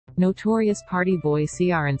Notorious party boy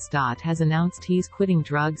Ciarran Stott has announced he's quitting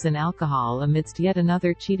drugs and alcohol amidst yet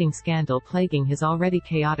another cheating scandal plaguing his already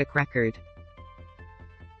chaotic record.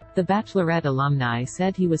 The Bachelorette alumni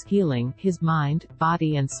said he was healing his mind,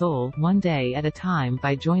 body and soul, one day at a time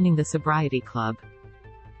by joining the sobriety club.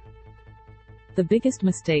 "The biggest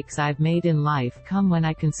mistakes I've made in life come when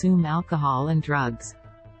I consume alcohol and drugs.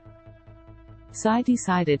 So I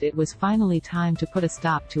decided it was finally time to put a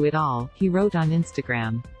stop to it all," he wrote on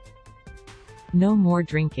Instagram. "No more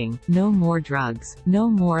drinking, no more drugs, no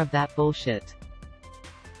more of that bullshit.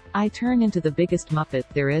 I turn into the biggest muppet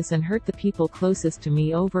there is and hurt the people closest to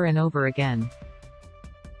me over and over again.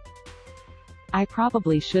 I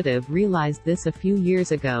probably should have realized this a few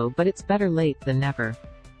years ago, but it's better late than never.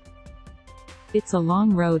 It's a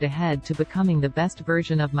long road ahead to becoming the best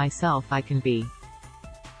version of myself I can be.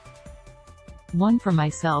 1 for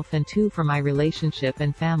myself and 2 for my relationship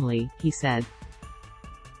and family," he said.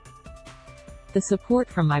 "The support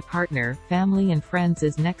from my partner, family and friends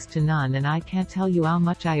is next to none and I can't tell you how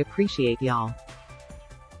much I appreciate y'all."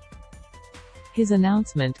 His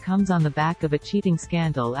announcement comes on the back of a cheating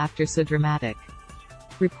scandal after So Dramatic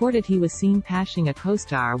reported he was seen pashing a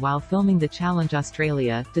co-star while filming the Challenge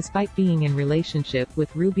Australia, despite being in relationship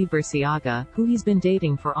with Ruby Burciaga, who he's been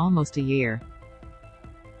dating for almost a year.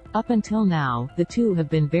 Up until now, the two have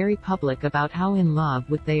been very public about how in love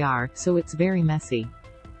with they are, so it's very messy.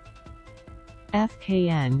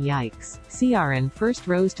 FKN yikes. Ciarran first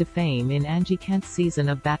rose to fame in Angie Kent's season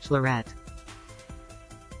of Bachelorette.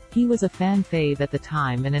 He was a fan fave at the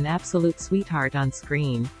time and an absolute sweetheart on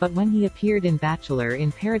screen, but when he appeared in Bachelor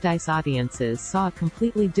in Paradise, audiences saw a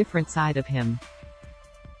completely different side of him.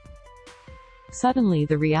 Suddenly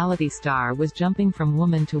the reality star was jumping from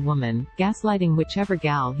woman to woman, gaslighting whichever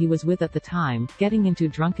gal he was with at the time, getting into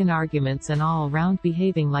drunken arguments and all round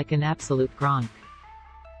behaving like an absolute gronk.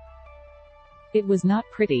 It was not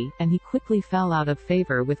pretty, and he quickly fell out of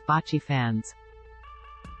favor with bocce fans.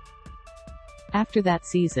 After that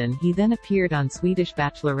season he then appeared on Swedish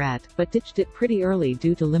Bachelorette, but ditched it pretty early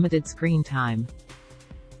due to limited screen time.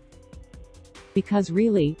 Because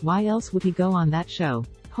really, why else would he go on that show?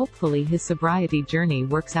 Hopefully his sobriety journey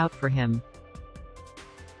works out for him.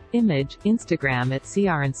 Image, Instagram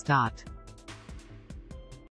 @Ciarran Stott.